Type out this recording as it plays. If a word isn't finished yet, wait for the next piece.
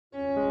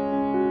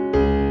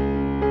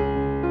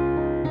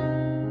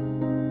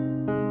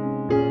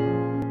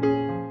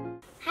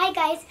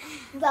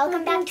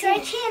Welcome back to our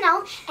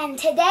channel, and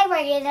today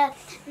we're gonna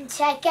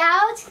check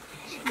out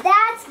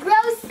That's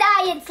Gross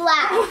Science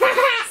Lab.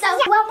 So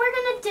what we're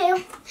gonna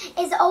do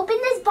is open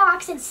this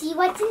box and see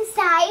what's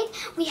inside.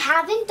 We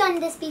haven't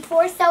done this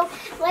before, so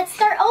let's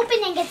start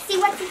opening and see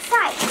what's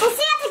inside. Well,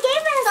 Santa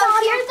gave us so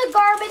here's the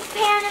garbage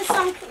can and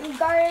some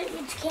material.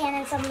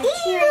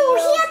 Ew,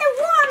 he had the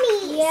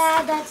wormies.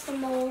 Yeah, that's the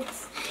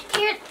molds.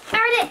 Here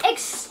are the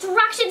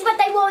instructions, but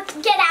they won't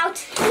get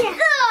out. Yeah.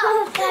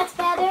 Oh, that's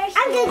better.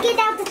 I'm gonna get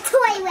out the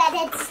toilet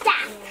and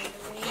stuff.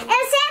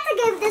 And Santa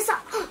gave this to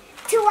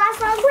us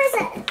for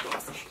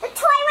Christmas. The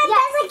toilet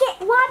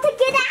doesn't want to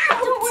get out.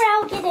 Don't worry,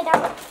 I'll get it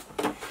out.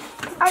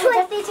 Oh, you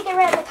just need to get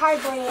rid of the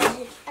cardboard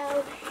edges.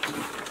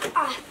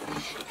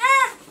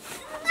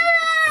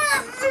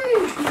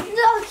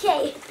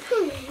 Okay.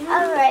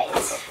 All right.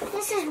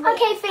 This is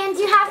okay, fans.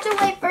 You have to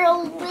wait for a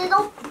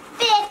little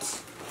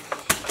bit.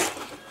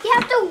 You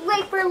have to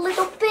wait for a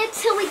little bit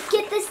till we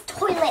get this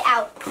toilet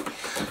out.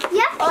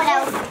 Yep. Oh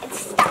no, it's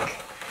stuck.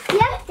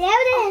 Yep, there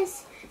it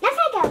is. Now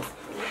it goes.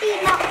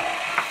 No.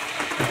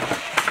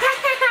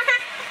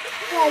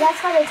 Yeah, that's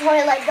how the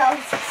toilet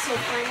goes. It's so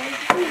funny.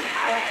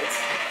 Alright.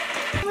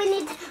 We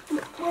need to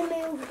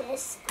remove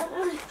this.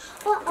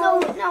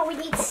 No, we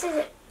need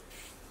scissors.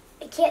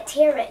 I can't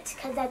tear it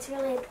because that's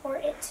really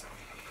important.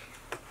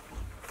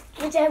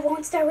 And I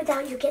won't start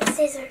without you. Get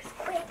scissors,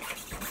 quick.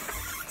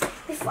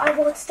 I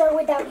won't start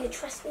without you,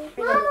 trust me.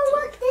 Mama,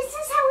 look, this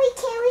is how we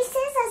carry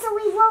scissors so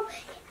we won't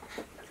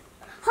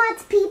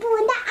hurt people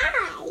in the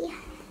eye.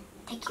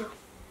 Thank you.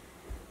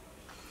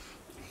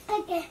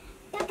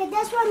 Okay,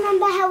 just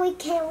remember how we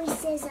carry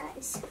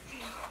scissors.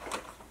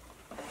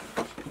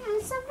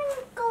 There's something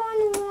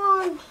going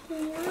wrong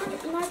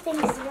here.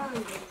 Nothing's wrong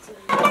with you.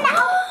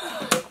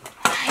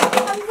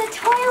 From the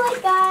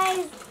toilet,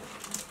 guys.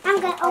 I'm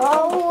going to open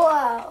Oh,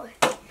 wow.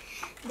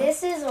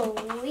 This is a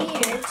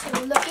weird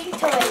looking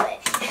toilet.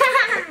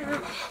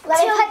 Let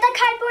me put the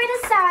cardboard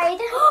aside.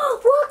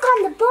 Look on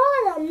the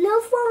bottom. No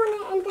phone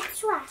in the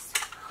trash.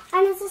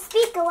 And it's a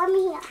speaker. Let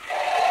me hear.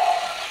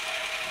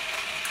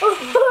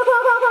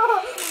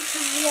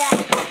 Yeah.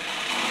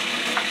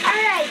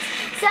 Alright,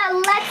 so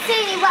let's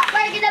see what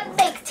we're going to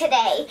make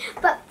today.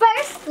 But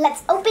first,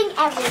 let's open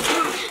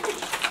everything.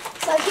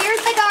 So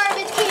here's the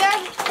garbage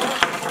can.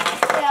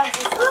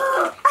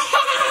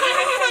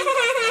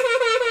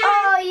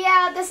 Oh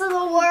yeah, this is a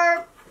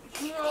worm.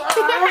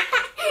 No,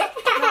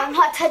 I'm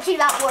not touching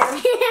that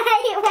worm.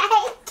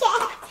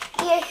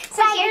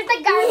 So here's the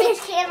garbage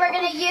can we're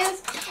going to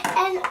use.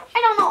 And I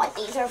don't know what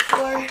these are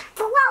for.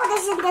 Throw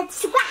this in the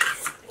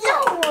trash. No.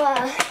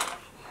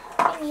 I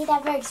need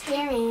that for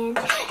experience.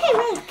 Hey,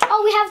 wait.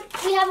 Oh, we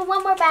have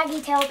one more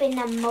baggie to open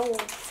the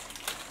mold.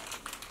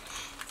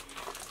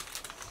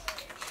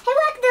 Hey,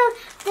 look,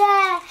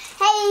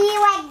 hey, you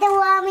like the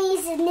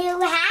Wormies' new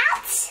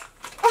house?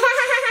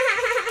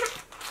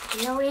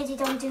 No, Angie,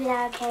 don't do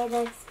that, okay?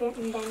 The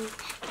experience then.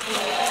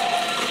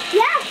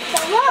 Yeah, the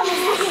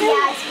Wormies.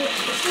 Yeah,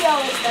 she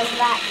always does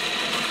that.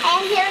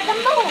 And here are the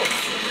molds.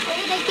 What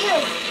do they do?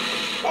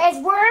 There's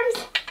worms,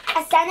 a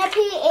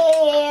centipede,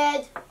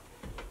 and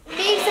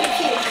maybe some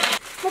puke.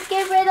 Let's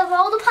get rid of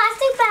all the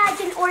plastic bags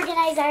and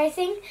organize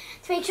everything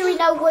to make sure we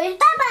know what.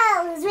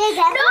 Bubbles! We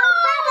got bubbles!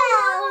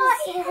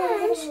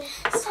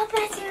 Stop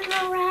messing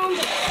around.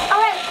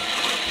 Alright,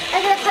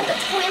 I'm going to put the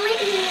toilet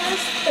here,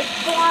 the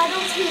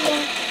bottles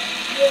here,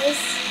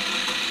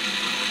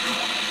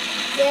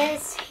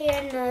 this here,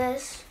 and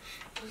this,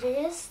 and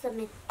this,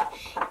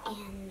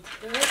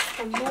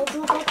 the mold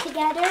will go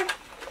together.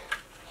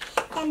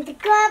 And the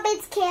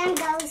garbage can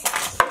goes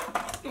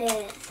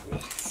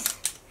This.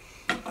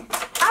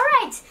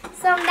 Alright,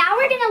 so now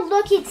we're going to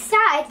look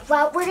inside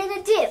what we're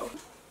going to do.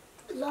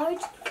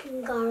 Large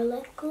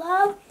garlic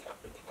clove.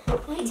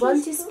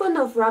 1 teaspoon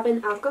of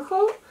rubbing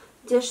alcohol,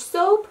 dish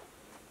soap,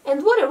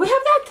 and water. We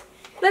have that.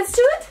 Let's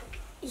do it.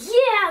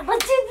 Yeah,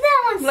 let's do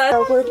that one.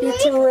 Now we'll be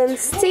doing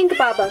stink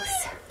bubbles.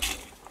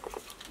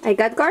 I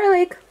got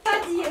garlic.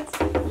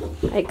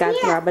 I got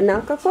rubbing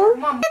alcohol. the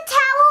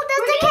towel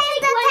just in case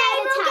the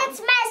table gets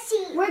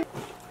messy.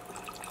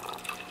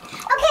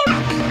 Okay.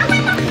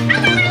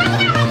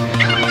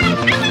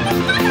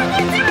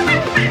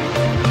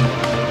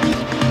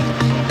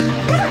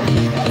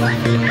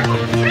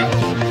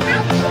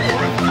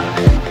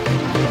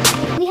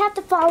 We have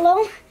to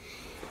follow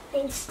the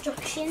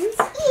instructions.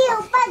 Ew,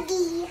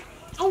 buggy.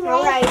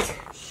 Alright.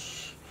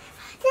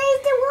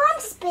 There's the one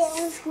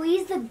spill.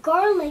 Squeeze the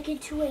garlic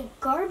into a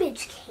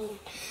garbage can.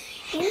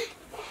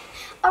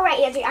 Alright,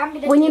 Angie, I'm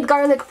going to We need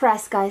garlic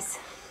press, guys.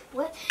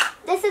 What?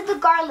 This is the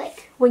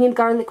garlic. We need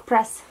garlic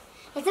press.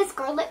 Is this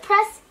garlic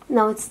press?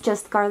 No, it's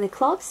just garlic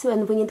cloves,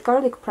 and we need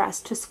garlic press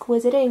to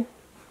squeeze it in.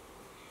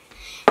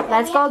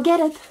 Let's go get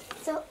it.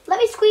 So, let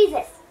me squeeze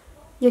this.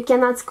 You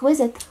cannot squeeze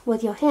it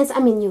with your hands. I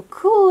mean, you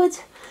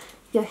could.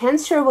 Your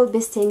hands sure will be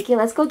stinky.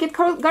 Let's go get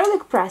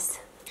garlic press.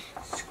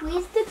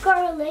 Squeeze the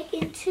garlic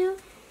into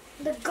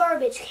the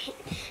garbage can.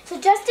 So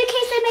just in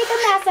case I make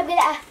a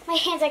mess, my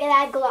hands are gonna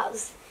add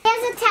gloves.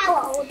 There's a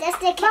towel.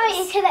 Just in case.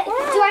 Mommy,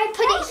 do I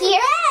put it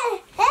here?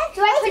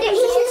 Do I put it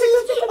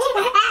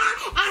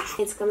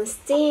here? It's gonna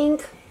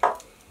stink.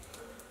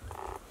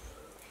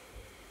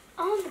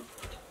 Oh,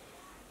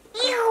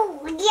 Ew,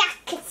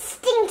 yuck, it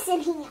stinks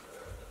in here.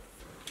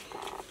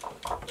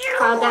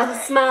 How does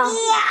it smell?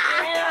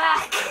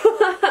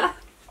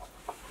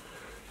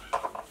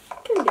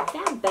 Can't be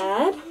that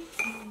bad.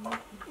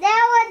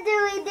 Now what do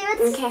we do? It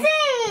Okay.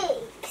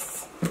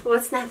 stinks.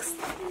 What's next?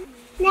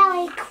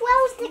 Now we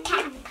close the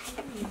cap.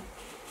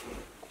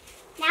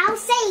 Now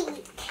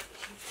sink.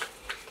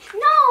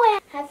 no!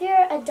 Have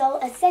your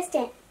adult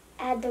assistant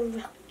add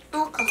the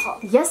alcohol.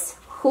 Yes.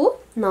 Who?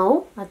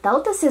 No.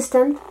 Adult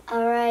assistant.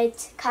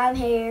 Alright, come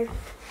here.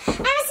 And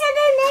so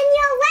then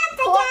you're wet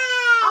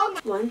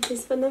again. 1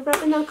 teaspoon of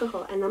rubbing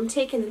alcohol, and I'm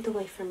taking it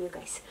away from you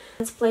guys.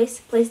 Let's place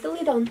the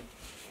lid on.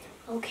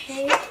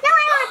 Okay. No,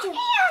 I want to.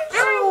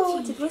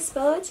 Oh, did we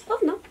spill it? Oh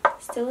no,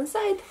 still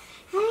inside.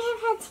 I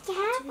have had to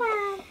cap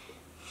on.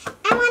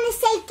 I want to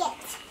shake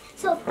it.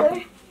 So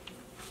third.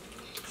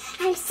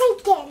 I'm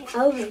shaking.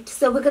 Alright,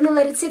 so we're gonna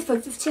let it sit for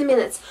 15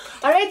 minutes.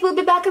 Alright, we'll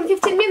be back in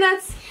 15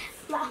 minutes.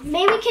 Well,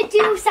 maybe we could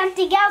do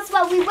something else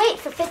while we wait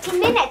for 15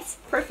 minutes.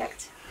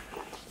 Perfect.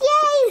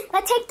 Yay!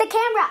 Let's take the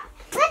camera.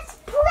 Let's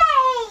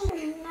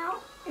play. No.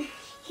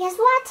 Here's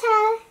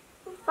water.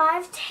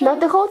 5, 10. Not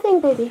the whole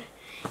thing, baby.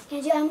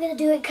 I'm gonna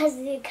do it because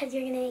you're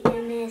gonna get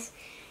a mess.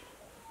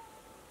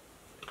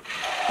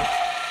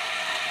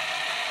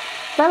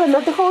 Bella,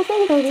 not the whole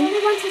thing, baby. Tell me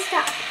when to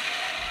stop.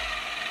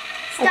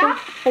 Stop.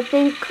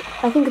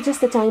 I think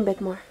just a tiny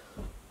bit more.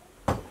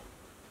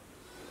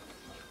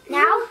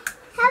 Now?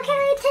 How can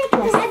we take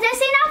Yes. Is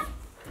this enough?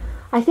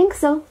 I think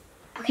so.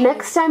 Okay.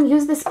 Next time,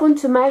 use the spoon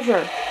to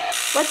measure.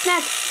 What's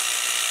next?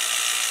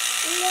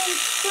 And then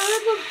stir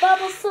the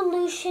bubble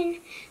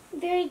solution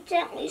very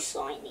gently,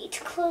 so I need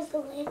to close the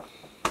lid.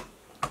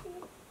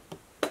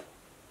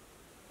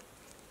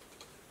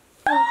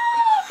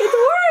 It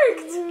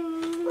worked!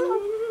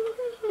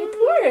 It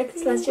worked.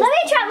 Let's just Let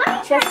me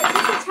try. just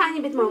a tiny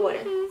bit more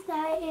water.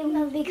 So it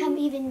will become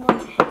even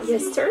more.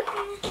 Just stir.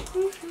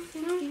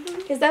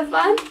 Is that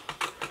fun?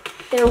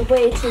 They're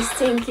way too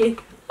stinky.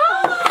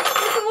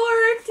 It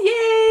worked!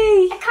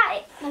 Yay! I caught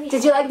it. Let me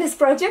Did you like this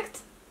project?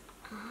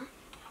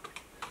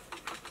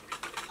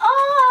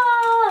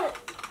 Oh!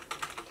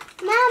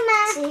 Mama.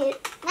 See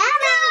it?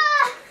 Mama.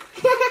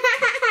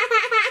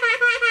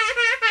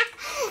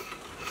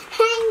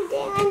 I'm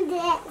doing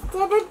this to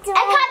the door.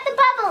 I caught the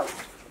bubbles.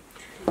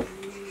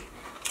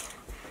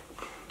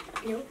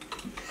 Nope.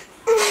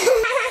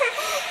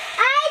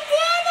 I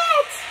did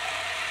it.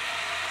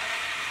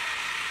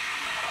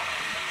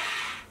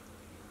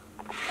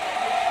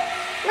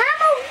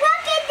 Mama,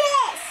 look at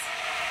this.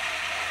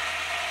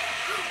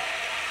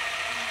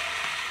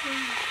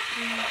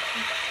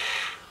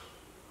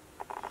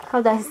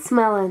 How does it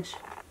smell, Ange?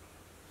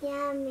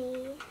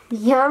 Yummy.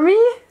 Yummy?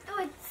 Oh,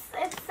 it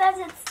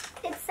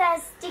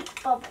says stick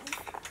bubbles.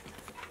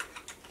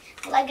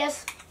 Well, I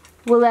guess.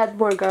 We'll add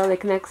more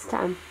garlic next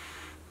time.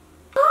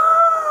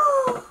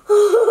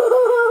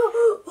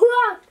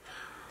 What?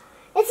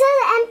 It says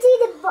empty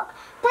the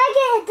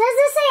bucket. Does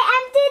it say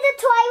empty the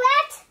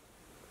toilet?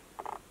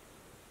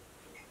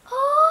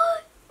 Oh,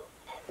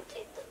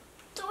 empty the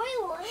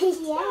toilet.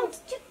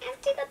 Yes. To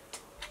empty the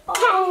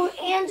Oh,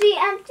 Angie,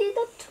 empty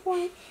the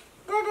toilet.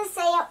 Did it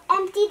say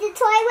empty the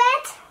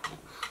toilet?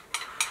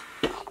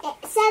 It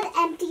said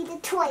empty the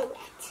toilet.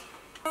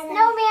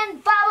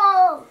 Snowman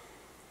bubble.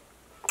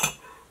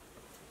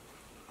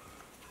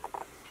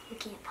 You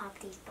can't pop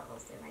these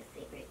bubbles. They're my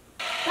favorite.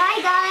 Bye,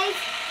 guys.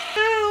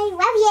 Hi,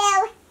 love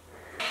you.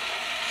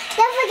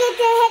 Don't forget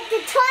to hit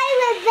the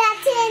toilet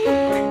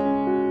button.